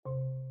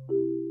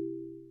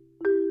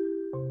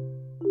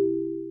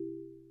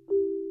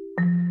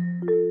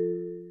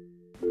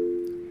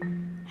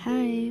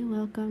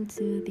welcome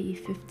to the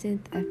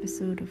 15th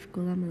episode of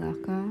Gula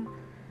Melaka.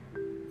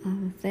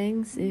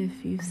 Thanks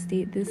if you've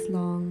stayed this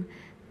long.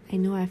 I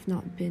know I've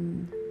not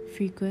been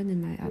frequent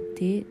in my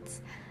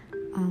updates.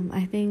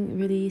 I think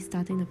really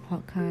starting the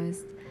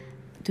podcast,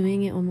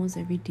 doing it almost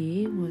every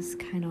day was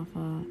kind of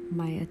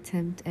my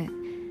attempt at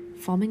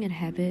forming a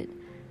habit.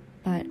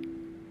 But,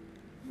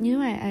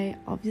 I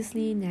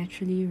obviously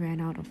naturally ran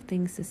out of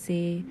things to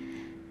say,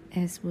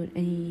 as would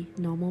any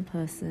normal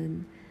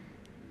person.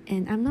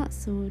 And I'm not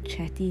so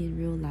chatty in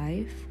real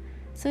life,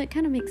 so it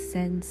kind of makes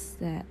sense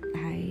that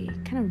I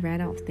kind of ran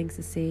out of things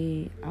to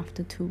say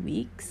after 2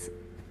 weeks.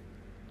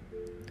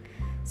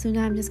 So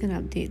now I'm just going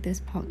to update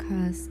this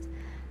podcast.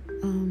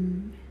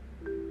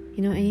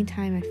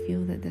 Anytime I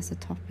feel that there's a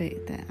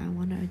topic that I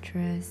want to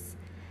address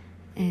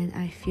and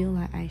I feel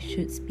like I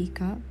should speak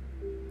up.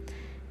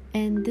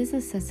 And this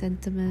is a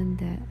sentiment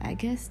that I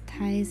guess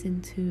ties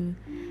into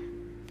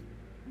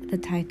the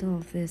title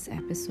of this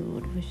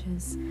episode, which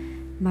is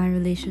my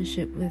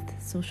relationship with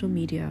social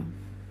media.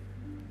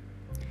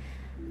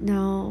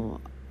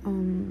 Now,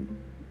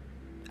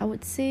 I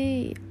would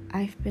say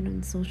I've been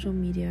on social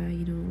media,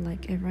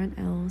 like everyone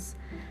else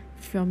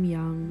from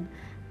young.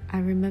 I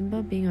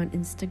remember being on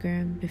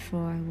Instagram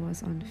before I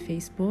was on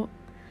Facebook,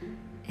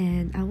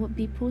 and I would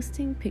be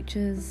posting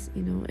pictures,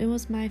 it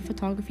was my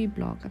photography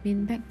blog. I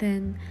mean, back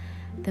then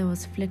there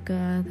was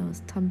Flickr, there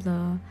was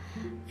Tumblr,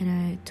 and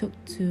I took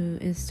to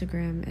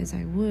Instagram as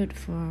I would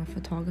for a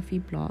photography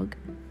blog.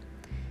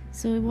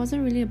 So it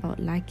wasn't really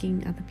about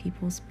liking other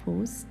people's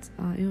posts.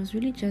 It was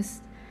really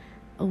just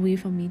a way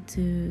for me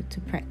to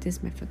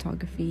practice my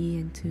photography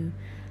and to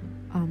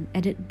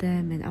edit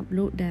them and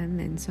upload them,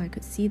 and so I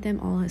could see them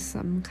all as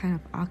some kind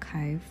of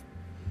archive.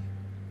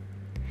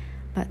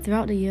 But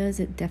throughout the years,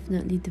 it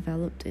definitely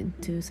developed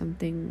into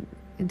something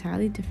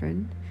entirely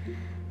different.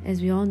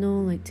 As we all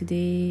know, like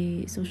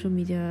today, social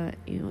media,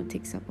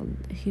 takes up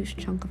a huge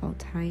chunk of our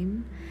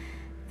time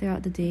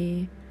throughout the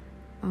day.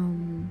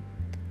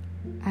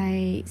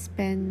 I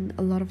spend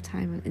a lot of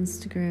time on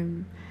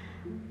Instagram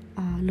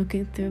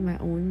looking through my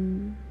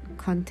own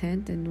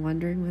content and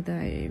wondering whether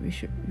I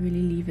should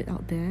really leave it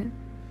out there.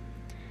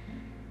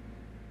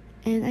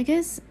 And I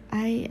guess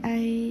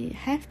I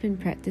have been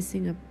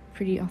practicing a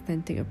pretty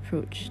authentic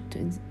approach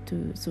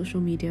to social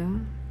media.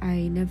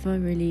 I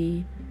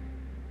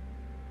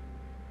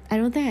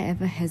don't think I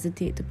ever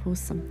hesitate to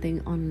post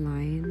something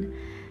online.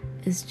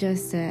 It's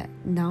just that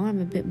now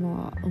I'm a bit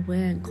more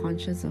aware and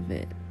conscious of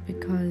it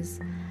because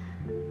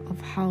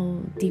of how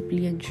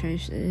deeply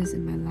entrenched it is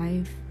in my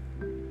life.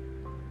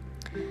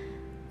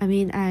 I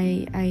mean,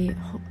 I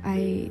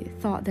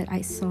thought that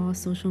I saw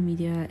social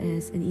media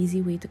as an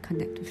easy way to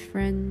connect with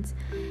friends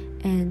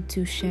and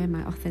to share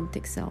my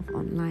authentic self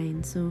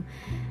online. So,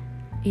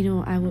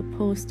 I would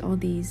post all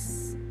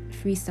these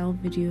freestyle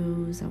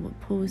videos, I would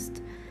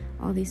post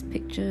all these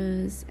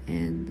pictures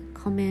and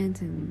comments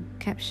and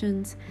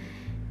captions.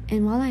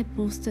 And while I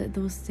posted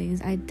those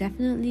things, I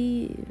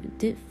definitely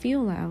did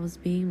feel like I was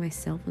being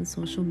myself on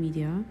social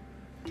media.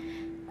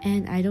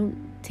 And I don't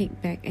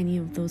take back any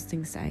of those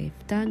things that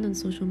I've done on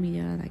social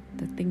media, like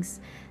the things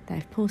that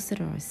I've posted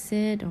or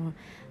said, or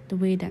the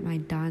way that my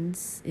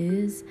dance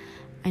is.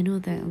 I know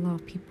that a lot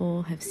of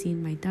people have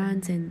seen my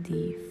dance and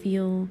they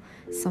feel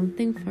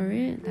something for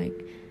it,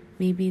 like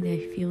maybe they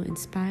feel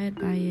inspired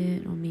by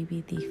it, or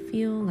maybe they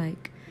feel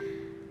like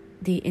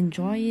they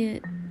enjoy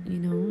it.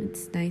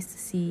 It's nice to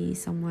see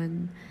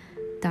someone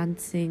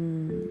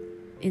dancing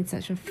in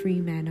such a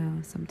free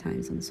manner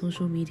sometimes on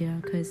social media,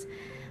 because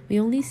we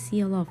only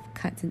see a lot of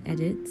cuts and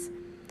edits.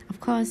 Of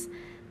course,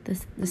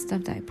 the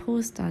stuff that I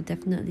post are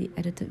definitely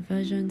edited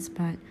versions,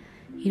 but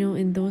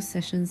in those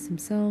sessions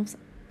themselves,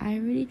 I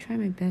really try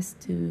my best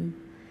to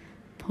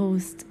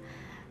post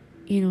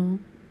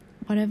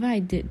whatever I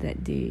did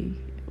that day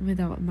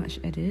without much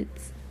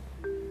edits.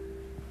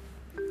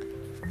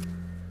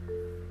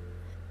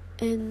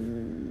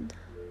 And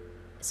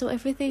so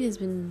everything has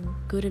been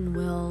good and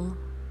well,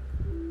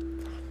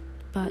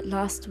 but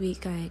last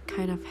week I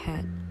kind of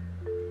had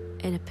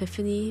an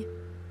epiphany,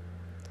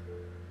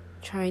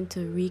 trying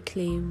to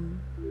reclaim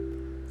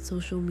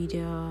social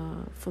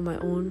media for my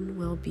own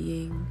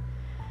well-being,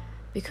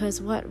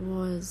 because what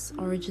was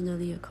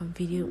originally a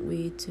convenient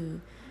way to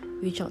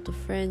reach out to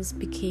friends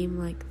became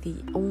like the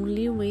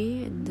only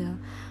way and the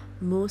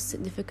most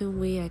significant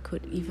way I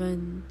could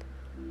even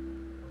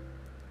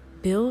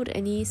build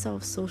any sort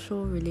of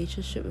social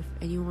relationship with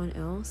anyone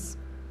else.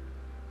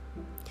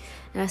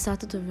 And I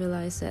started to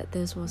realize that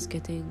this was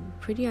getting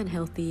pretty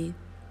unhealthy,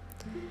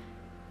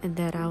 and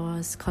that I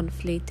was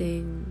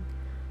conflating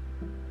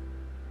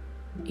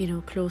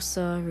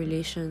closer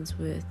relations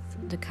with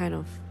the kind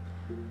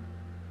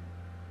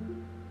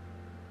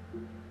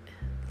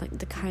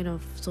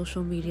of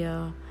social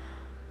media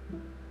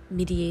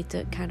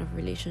mediated kind of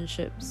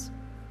relationships.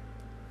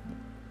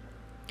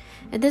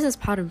 And this is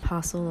part and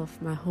parcel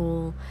of my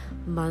whole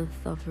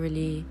month of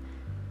really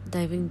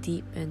diving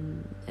deep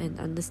and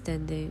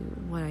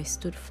understanding what I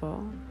stood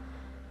for.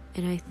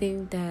 And I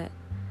think that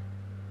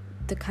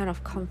the kind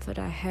of comfort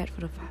I had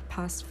for the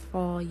past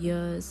 4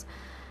 years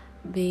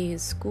being in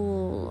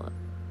school,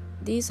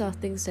 these are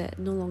things that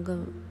no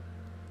longer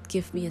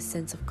give me a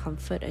sense of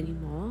comfort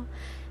anymore.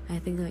 I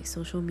think like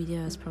social media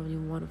is probably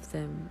one of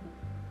them.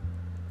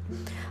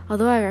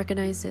 Although I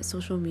recognize that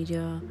social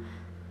media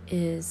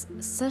is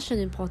such an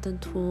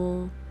important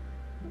tool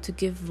to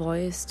give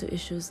voice to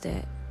issues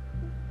that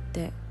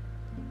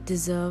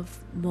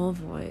deserve more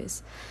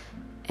voice,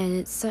 and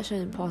it's such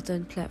an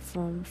important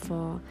platform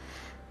for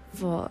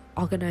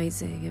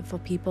organizing and for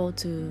people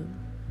to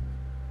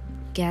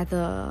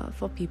gather,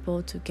 for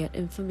people to get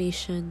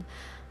information,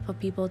 for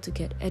people to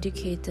get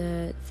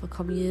educated, for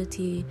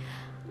community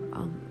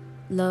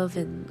love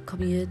and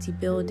community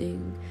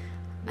building.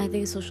 I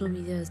think social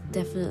media is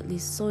definitely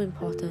so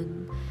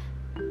important,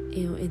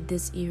 in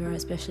this era,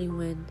 especially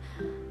when,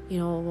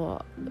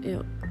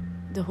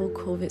 the whole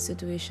COVID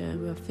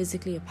situation, we're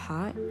physically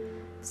apart,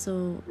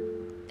 so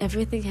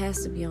everything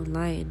has to be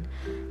online.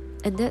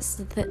 And that's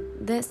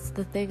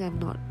the thing I'm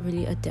not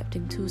really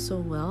adapting to so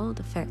well,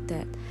 the fact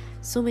that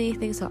so many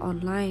things are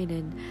online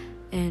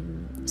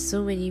and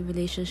so many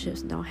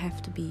relationships now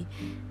have to be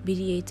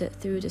mediated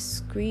through the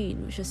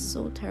screen, which is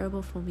so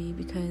terrible for me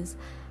because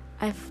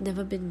I've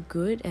never been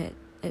good at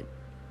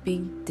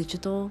being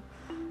digital.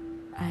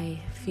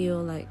 I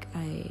feel like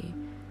I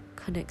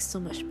connect so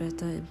much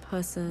better in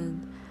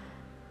person.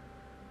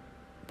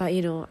 But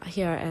here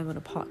I am on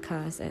a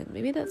podcast, and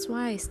maybe that's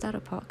why I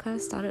started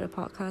a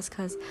podcast,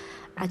 because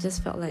I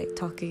just felt like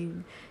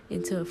talking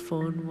into a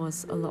phone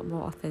was a lot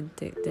more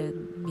authentic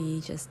than me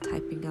just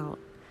typing out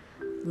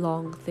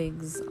long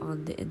things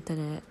on the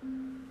internet.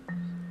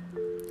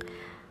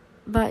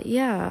 But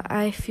yeah,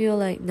 I feel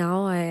like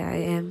now I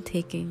am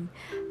taking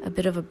a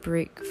bit of a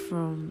break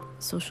from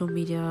social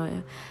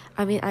media.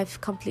 I mean, I've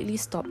completely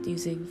stopped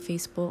using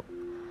Facebook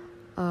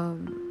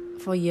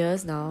for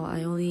years now.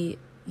 I only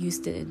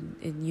used it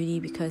in uni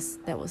because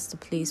that was the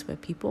place where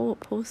people would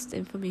post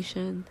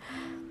information,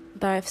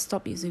 but I've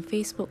stopped using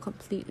Facebook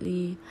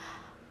completely.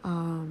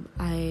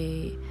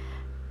 I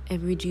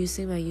am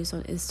reducing my use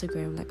on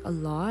Instagram like a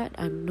lot.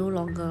 I'm no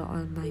longer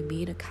on my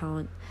main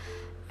account.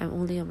 I'm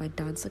only on my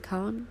dance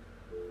account.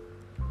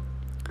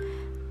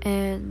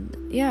 And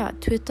yeah,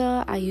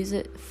 Twitter, I use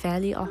it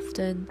fairly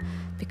often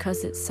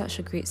because it's such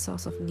a great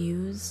source of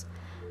news.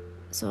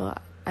 So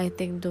I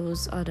think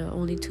those are the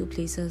only two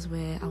places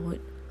where I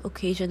would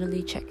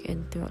occasionally check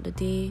in throughout the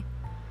day.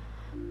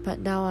 But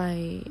now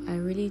I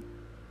really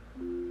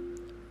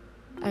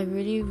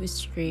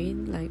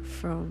restrain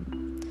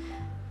from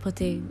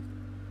putting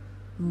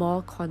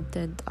more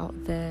content out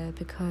there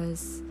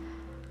because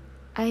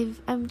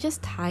I'm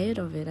just tired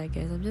of it. I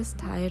guess I'm just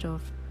tired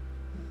of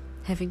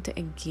having to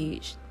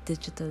engage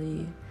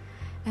digitally.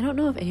 I don't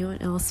know if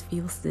anyone else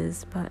feels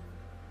this, but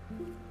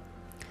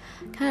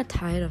I'm kind of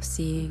tired of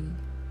seeing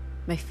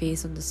my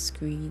face on the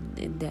screen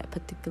in that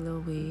particular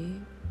way.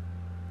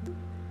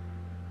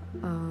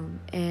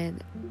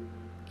 And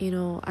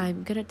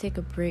I'm gonna take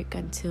a break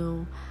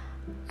until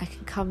I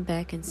can come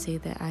back and say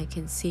that I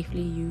can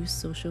safely use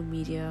social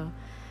media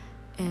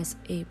as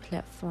a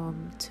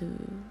platform to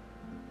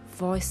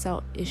voice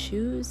out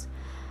issues,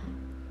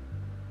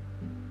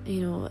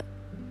 in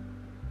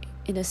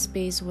a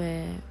space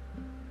where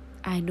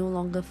I no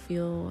longer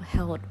feel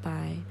held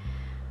by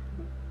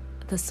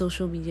the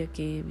social media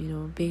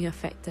game, being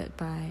affected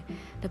by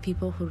the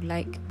people who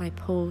like my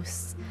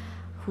posts,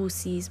 who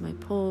sees my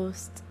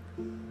post,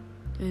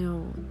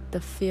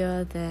 the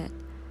fear that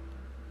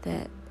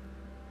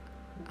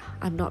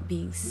I'm not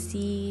being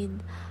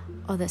seen,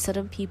 or that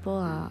certain people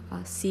are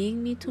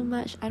seeing me too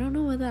much. I don't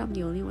know whether I'm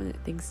the only one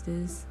that thinks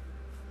this,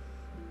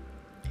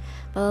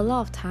 but a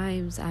lot of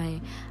times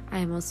I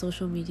am on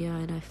social media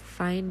and I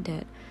find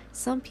that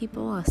some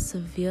people are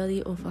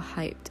severely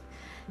overhyped,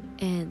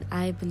 and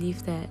I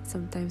believe that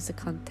sometimes the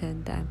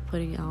content that I'm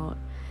putting out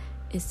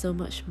is so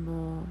much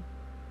more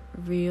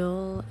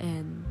real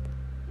and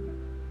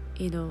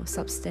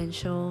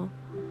substantial.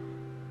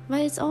 But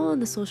it's all in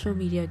the social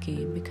media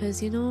game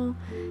because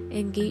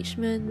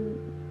engagement,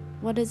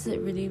 what does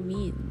it really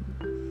mean?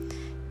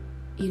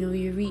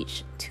 You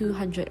reach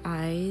 200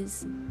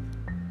 eyes,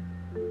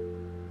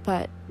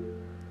 but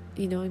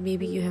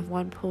maybe you have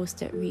one post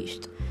that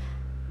reached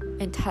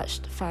and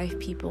touched 5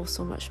 people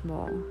so much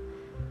more.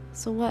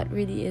 So what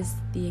really is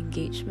the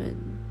engagement,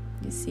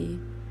 you see?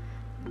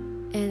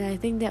 And I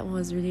think that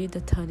was really the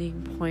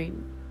turning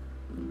point,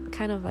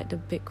 kind of like the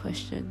big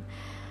question,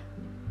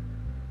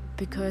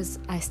 because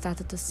I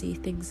started to see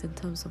things in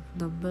terms of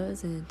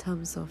numbers and in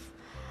terms of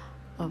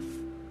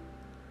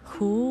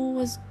who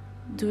was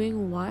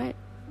doing what.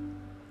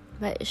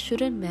 But it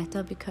shouldn't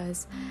matter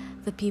because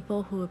the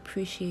people who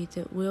appreciate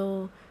it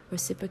will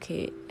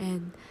reciprocate,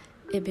 and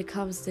it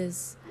becomes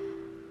this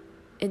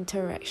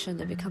interaction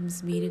that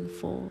becomes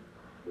meaningful.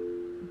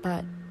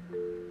 But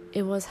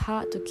it was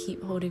hard to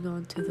keep holding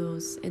on to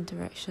those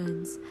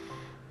interactions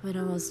when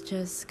I was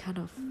just kind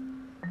of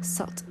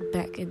sucked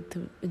back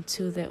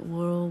into that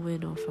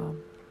whirlwind of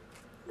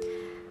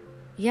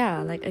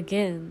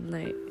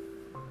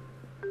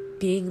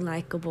being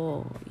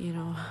likable,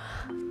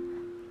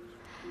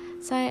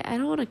 So I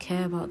don't want to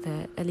care about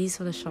that, at least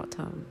for the short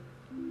term,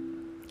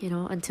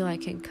 until I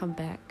can come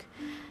back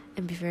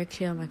and be very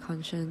clear on my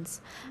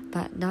conscience.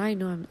 But now I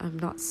know I'm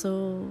not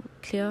so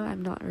clear,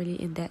 I'm not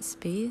really in that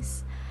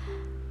space.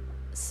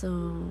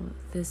 So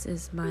this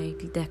is my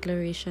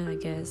declaration, I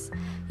guess.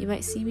 You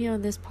might see me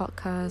on this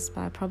podcast,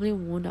 but I probably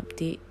won't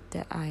update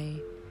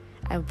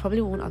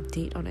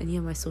on any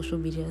of my social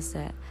medias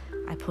that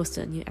I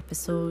posted a new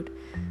episode.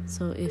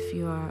 So if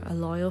you are a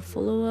loyal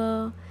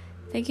follower,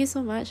 thank you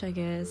so much, I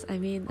guess. I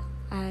mean,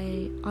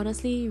 I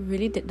honestly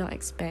really did not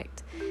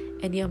expect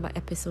any of my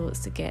episodes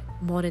to get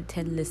more than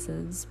 10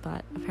 listens,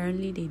 but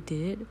apparently they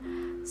did.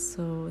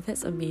 So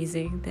that's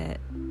amazing that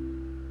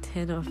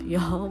 10 of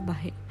y'all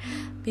might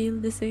be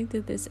listening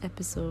to this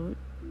episode.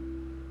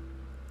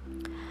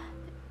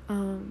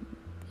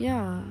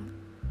 Yeah.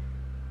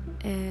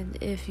 And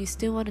if you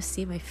still want to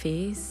see my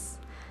face,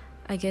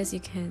 I guess you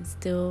can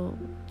still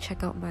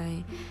check out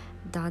my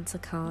dance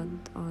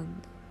account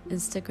on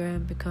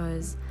Instagram,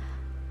 because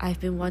I've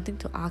been wanting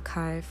to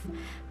archive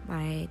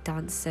my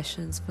dance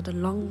sessions for the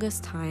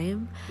longest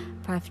time,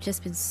 but I've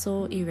just been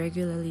so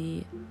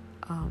irregularly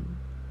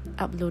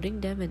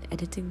uploading them and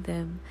editing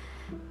them,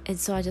 and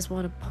so I just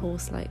want to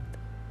post like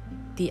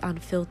the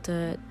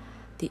unfiltered,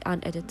 the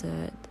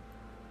unedited,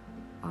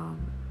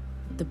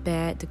 the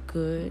bad, the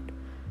good,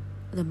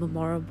 the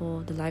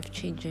memorable, the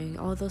life-changing,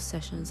 all those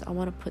sessions. I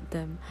want to put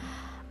them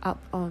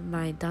up on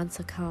my dance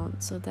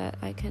account so that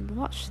I can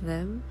watch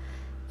them,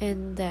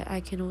 and that I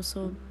can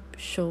also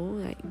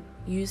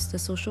use the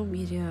social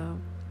media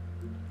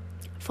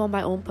for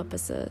my own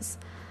purposes,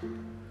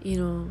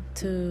 to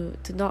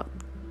not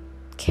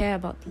care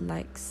about the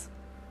likes,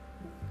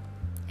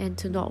 and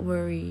to not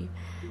worry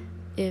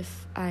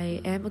if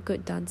I am a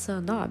good dancer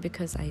or not,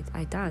 because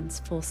I dance,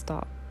 full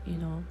stop,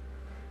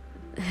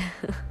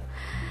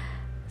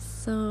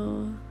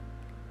 So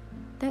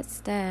that's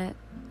that.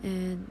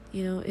 And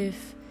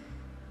if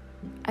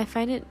I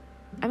find it,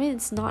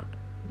 it's not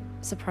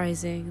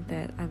surprising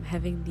that I'm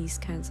having these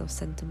kinds of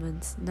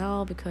sentiments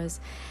now, because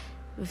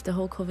with the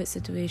whole COVID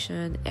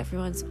situation,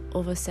 everyone's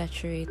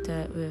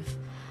oversaturated with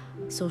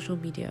social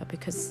media,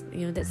 because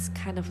that's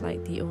kind of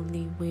like the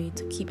only way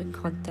to keep in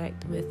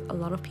contact with a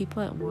lot of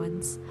people at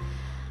once.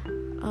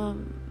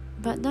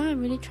 But now I'm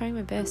really trying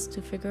my best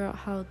to figure out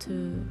how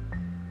to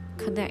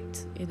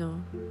connect,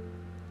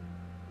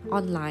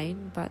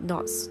 online, but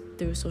not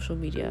through social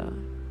media.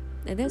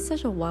 And that's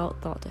such a wild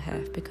thought to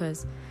have,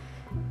 because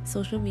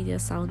social media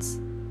sounds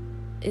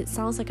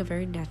like a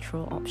very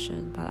natural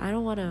option, but I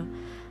don't want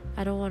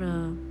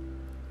to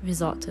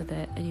resort to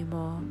that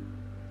anymore.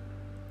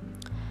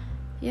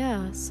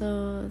 Yeah,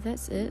 so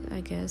that's it, I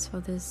guess, for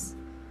this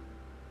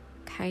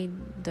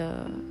kind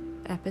of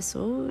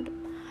episode.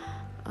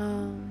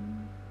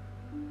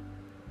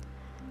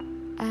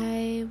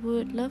 I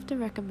would love to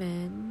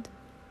recommend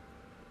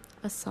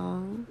a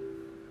song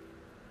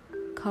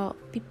called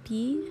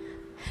Pipi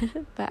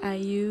by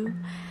IU.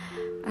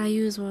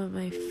 IU is one of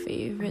my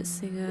favorite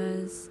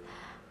singers.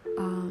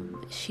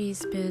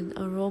 She's been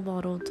a role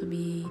model to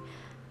me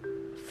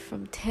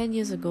from 10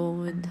 years ago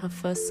when her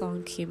first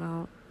song came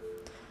out,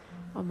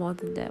 or more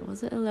than that.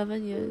 Was it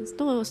 11 years?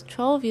 No, it was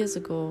 12 years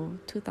ago,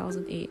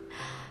 2008.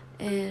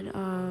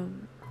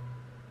 And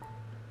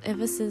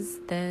ever since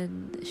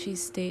then, she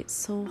stayed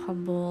so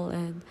humble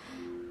and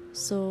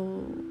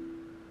so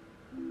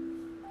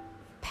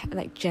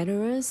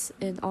generous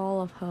in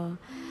all of her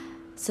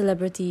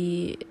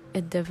celebrity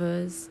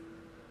endeavors,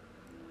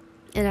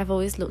 and I've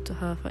always looked to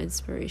her for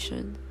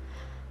inspiration.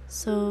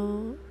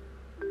 So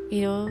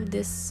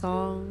this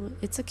song,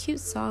 it's a cute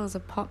song, it's a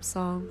pop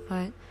song,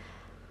 but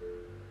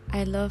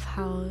I love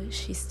how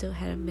she still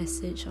had a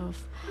message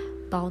of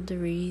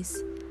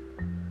boundaries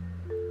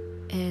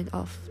and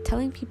of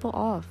telling people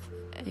off,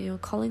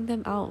 calling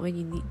them out when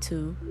you need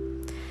to.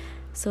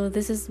 So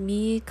this is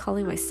me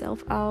calling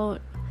myself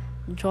out.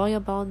 Draw your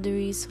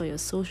boundaries for your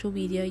social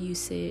media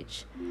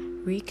usage.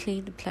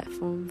 Reclaim the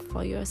platform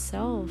for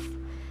yourself.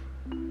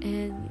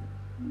 And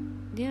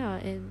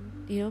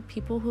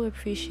people who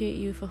appreciate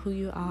you for who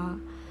you are,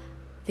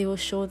 they will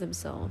show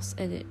themselves,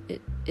 and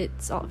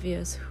it's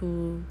obvious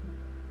who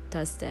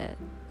does that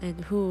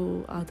and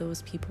who are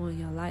those people in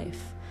your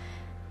life.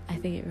 I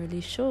think it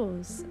really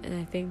shows, and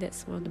I think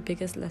that's one of the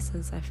biggest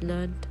lessons I've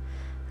learned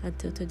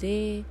until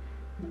today,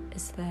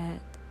 is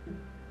that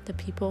the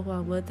people who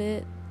are worth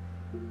it,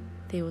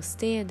 they will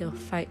stay and they'll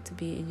fight to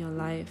be in your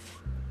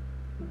life,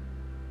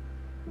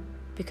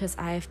 because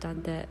I have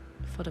done that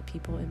for the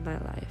people in my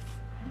life.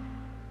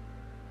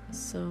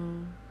 So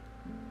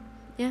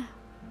yeah,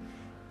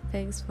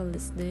 thanks for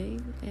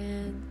listening,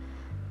 and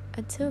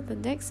until the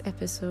next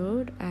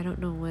episode, I don't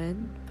know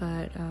when,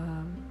 but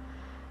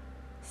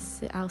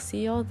I'll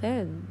see y'all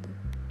then.